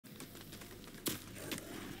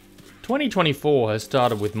2024 has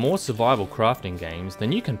started with more survival crafting games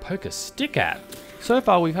than you can poke a stick at. So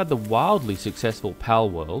far we've had the wildly successful Pal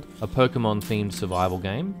World, a Pokemon themed survival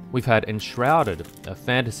game. We've had Enshrouded, a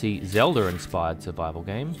fantasy Zelda inspired survival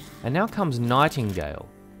game. And now comes Nightingale,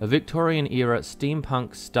 a Victorian era steampunk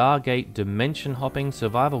Stargate dimension hopping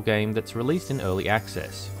survival game that's released in early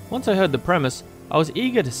access. Once I heard the premise, I was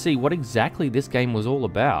eager to see what exactly this game was all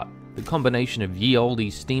about. The combination of ye olde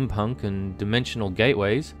steampunk and dimensional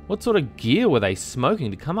gateways. What sort of gear were they smoking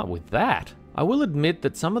to come up with that? I will admit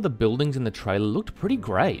that some of the buildings in the trailer looked pretty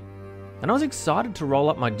great, and I was excited to roll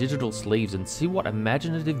up my digital sleeves and see what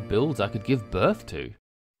imaginative builds I could give birth to.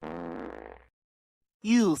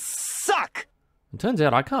 You suck! It turns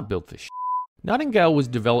out I can't build for shit. Nightingale was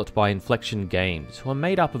developed by Inflection Games, who are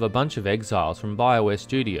made up of a bunch of exiles from BioWare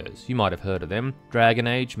studios. You might have heard of them. Dragon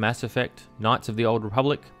Age, Mass Effect, Knights of the Old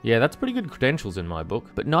Republic. Yeah, that's pretty good credentials in my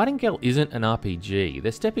book. But Nightingale isn't an RPG.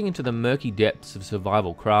 They're stepping into the murky depths of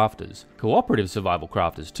survival crafters. Cooperative survival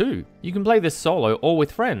crafters too. You can play this solo or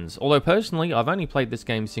with friends, although personally I've only played this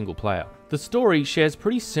game single player. The story shares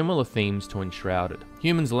pretty similar themes to Enshrouded.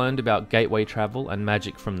 Humans learned about gateway travel and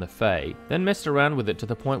magic from the Fae, then messed around with it to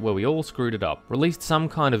the point where we all screwed it up, released some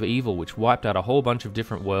kind of evil which wiped out a whole bunch of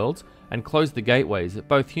different worlds, and closed the gateways that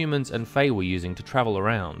both humans and Fae were using to travel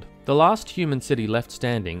around. The last human city left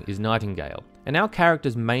standing is Nightingale, and our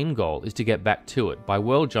character's main goal is to get back to it by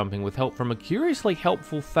world jumping with help from a curiously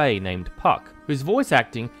helpful Fae named Puck, whose voice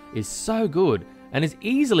acting is so good and is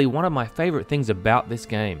easily one of my favourite things about this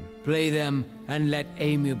game. Play them, and let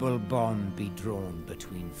amiable bond be drawn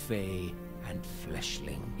between Fae and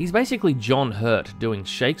fleshling. He's basically John Hurt doing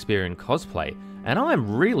Shakespeare in cosplay, and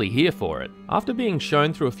I'm really here for it. After being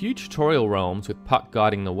shown through a few tutorial realms with Puck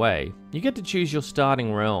guiding the way, you get to choose your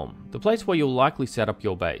starting realm, the place where you'll likely set up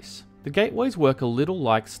your base. The gateways work a little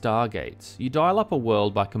like Stargates. You dial up a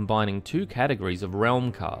world by combining two categories of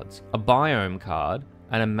realm cards, a biome card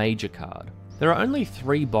and a major card. There are only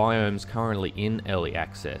 3 biomes currently in early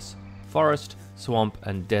access: forest, swamp,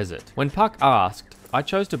 and desert. When Puck asked, I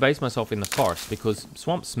chose to base myself in the forest because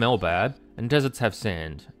swamps smell bad and deserts have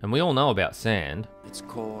sand, and we all know about sand. It's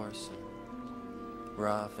coarse and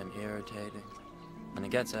rough and irritating, and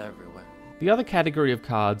it gets everywhere. The other category of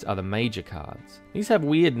cards are the major cards. These have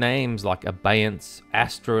weird names like Abeyance,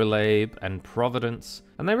 Astrolabe, and Providence,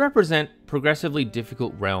 and they represent progressively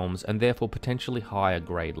difficult realms and therefore potentially higher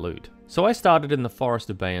grade loot. So I started in the Forest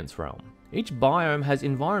Abeyance realm. Each biome has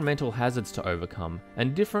environmental hazards to overcome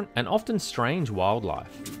and different and often strange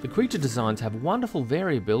wildlife. The creature designs have wonderful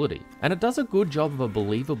variability, and it does a good job of a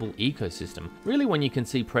believable ecosystem, really when you can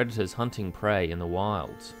see predators hunting prey in the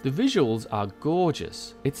wilds. The visuals are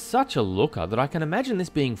gorgeous. It's such a looker that I can imagine this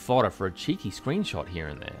being fodder for a cheeky screenshot here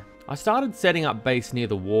and there. I started setting up base near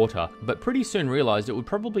the water, but pretty soon realised it would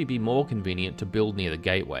probably be more convenient to build near the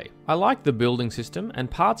gateway. I like the building system and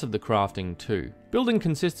parts of the crafting too. Building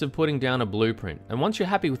consists of putting down a blueprint, and once you're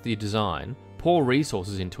happy with the design, pour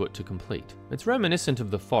resources into it to complete. It's reminiscent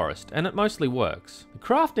of the forest, and it mostly works. The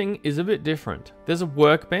crafting is a bit different. There's a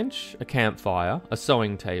workbench, a campfire, a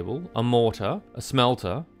sewing table, a mortar, a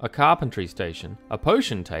smelter, a carpentry station, a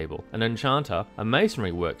potion table, an enchanter, a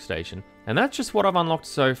masonry workstation, and that's just what I've unlocked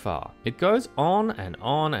so far. It goes on and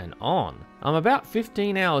on and on. I'm about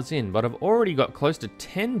 15 hours in, but I've already got close to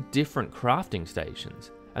 10 different crafting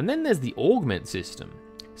stations. And then there's the augment system.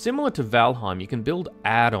 Similar to Valheim, you can build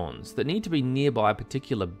add-ons that need to be nearby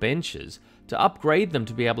particular benches to upgrade them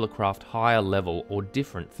to be able to craft higher level or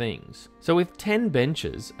different things. So with 10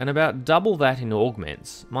 benches and about double that in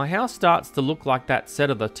augments, my house starts to look like that set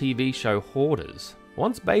of the TV show Hoarders.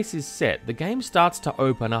 Once base is set, the game starts to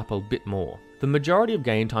open up a bit more. The majority of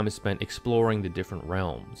game time is spent exploring the different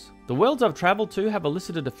realms. The worlds I've travelled to have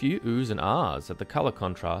elicited a few oohs and ahs at the colour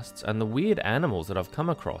contrasts and the weird animals that I've come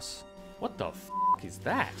across. What the f*** is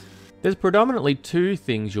that? There's predominantly 2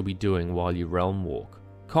 things you'll be doing while you realm walk: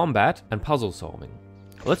 combat and puzzle solving.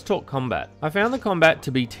 Let's talk combat. I found the combat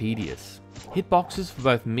to be tedious. Hitboxes for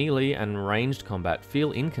both melee and ranged combat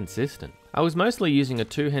feel inconsistent. I was mostly using a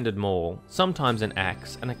 2-handed maul, sometimes an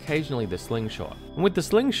axe, and occasionally the slingshot. And with the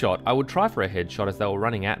slingshot, I would try for a headshot as they were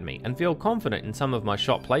running at me and feel confident in some of my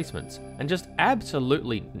shot placements, and just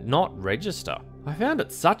absolutely not register. I found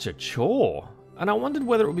it such a chore, and I wondered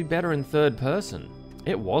whether it would be better in third person.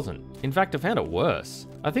 It wasn't. In fact, I found it worse.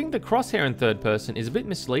 I think the crosshair in third person is a bit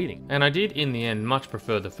misleading, and I did in the end much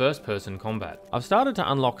prefer the first person combat. I've started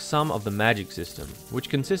to unlock some of the magic system, which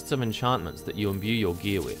consists of enchantments that you imbue your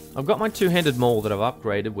gear with. I've got my 2-handed maul that I've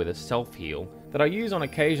upgraded with a self-heal that I use on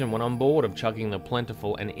occasion when I'm bored of chugging the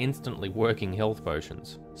plentiful and instantly working health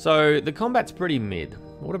potions. So the combat's pretty mid.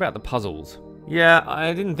 What about the puzzles? Yeah,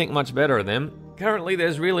 I didn't think much better of them. Currently,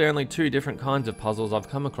 there's really only 2 different kinds of puzzles I've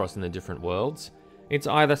come across in the different worlds. It's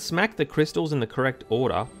either smack the crystals in the correct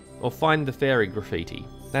order, or find the fairy graffiti.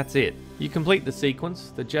 That's it. You complete the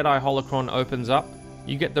sequence, the Jedi holocron opens up,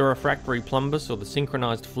 you get the refractory plumbus or the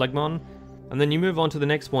synchronized phlegmon, and then you move on to the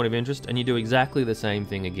next point of interest and you do exactly the same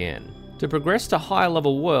thing again. To progress to higher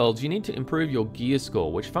level worlds, you need to improve your gear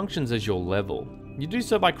score, which functions as your level. You do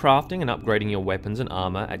so by crafting and upgrading your weapons and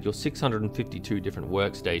armor at your 652 different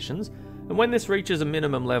workstations, and when this reaches a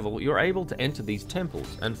minimum level, you're able to enter these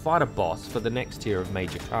temples and fight a boss for the next tier of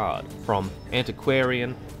major card, from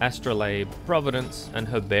Antiquarian, Astrolabe, Providence, and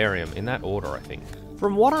Herbarium, in that order I think.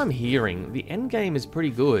 From what I'm hearing, the endgame is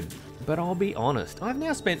pretty good, but I'll be honest, I've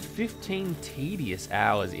now spent 15 tedious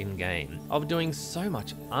hours in-game of doing so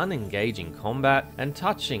much unengaging combat and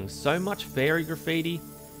touching so much fairy graffiti.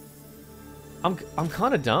 I'm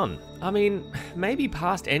kind of done. I mean, maybe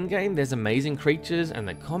past endgame there's amazing creatures and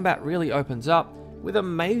the combat really opens up with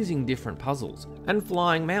amazing different puzzles and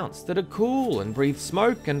flying mounts that are cool and breathe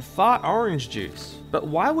smoke and fart orange juice. But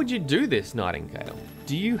why would you do this, Nightingale?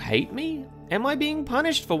 Do you hate me? Am I being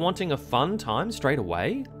punished for wanting a fun time straight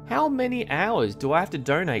away? How many hours do I have to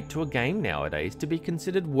donate to a game nowadays to be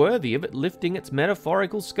considered worthy of it lifting its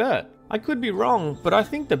metaphorical skirt? I could be wrong, but I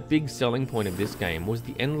think the big selling point of this game was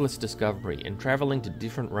the endless discovery and travelling to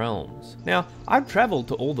different realms. Now, I've travelled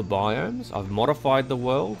to all the biomes, I've modified the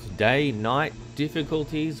world, day, night,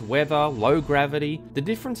 difficulties, weather, low gravity. The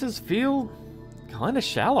differences feel kinda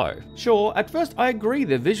shallow. Sure, at first I agree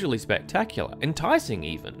they're visually spectacular, enticing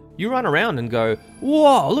even. You run around and go,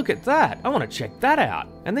 whoa, look at that, I want to check that out.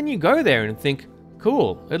 And then you go there and think,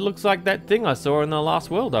 cool, it looks like that thing I saw in the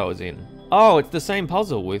last world I was in. Oh, it's the same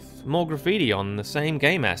puzzle with more graffiti on the same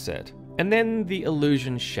game asset. And then the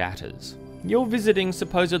illusion shatters. You're visiting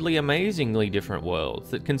supposedly amazingly different worlds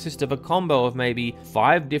that consist of a combo of maybe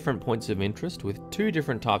 5 different points of interest with 2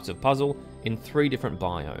 different types of puzzle in 3 different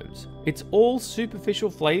biomes. It's all superficial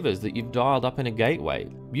flavours that you've dialed up in a gateway.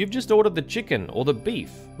 You've just ordered the chicken or the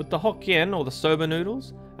beef with the hokkien or the soba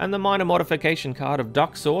noodles and the minor modification card of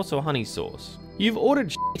duck sauce or honey sauce. You've ordered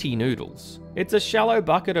shitty noodles. It's a shallow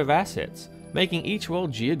bucket of assets, making each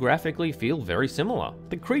world geographically feel very similar.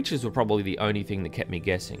 The creatures were probably the only thing that kept me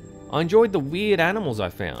guessing. I enjoyed the weird animals I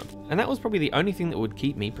found, and that was probably the only thing that would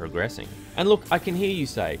keep me progressing. And look, I can hear you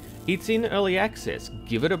say, it's in early access,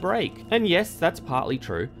 give it a break. And yes, that's partly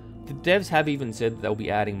true. The devs have even said that they'll be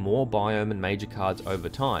adding more biome and major cards over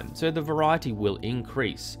time, so the variety will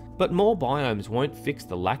increase. But more biomes won't fix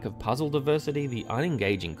the lack of puzzle diversity, the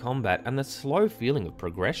unengaging combat, and the slow feeling of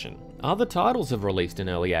progression. Other titles have released in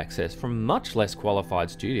early access from much less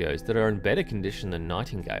qualified studios that are in better condition than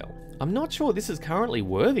Nightingale. I'm not sure this is currently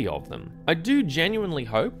worthy of them. I do genuinely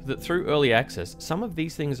hope that through early access, some of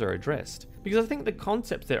these things are addressed, because I think the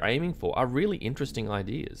concepts they're aiming for are really interesting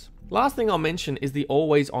ideas. Last thing I'll mention is the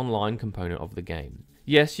always online component of the game.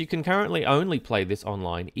 Yes, you can currently only play this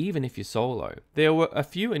online even if you're solo. There were a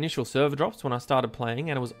few initial server drops when I started playing,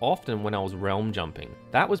 and it was often when I was realm jumping.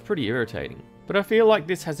 That was pretty irritating. But I feel like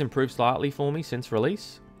this has improved slightly for me since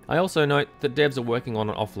release. I also note that devs are working on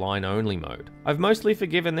an offline only mode. I've mostly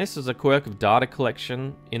forgiven this as a quirk of data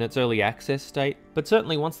collection in its early access state, but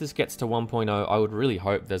certainly once this gets to 1.0, I would really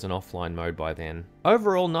hope there's an offline mode by then.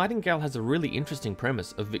 Overall, Nightingale has a really interesting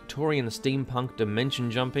premise of Victorian steampunk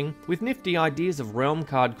dimension jumping with nifty ideas of realm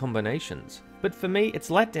card combinations. But for me,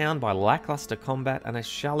 it's let down by lackluster combat and a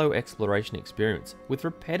shallow exploration experience, with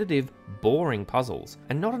repetitive, boring puzzles,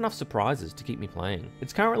 and not enough surprises to keep me playing.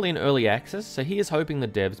 It's currently in early access, so he is hoping the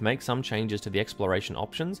devs make some changes to the exploration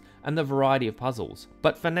options and the variety of puzzles.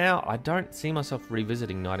 But for now, I don't see myself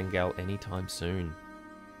revisiting Nightingale anytime soon.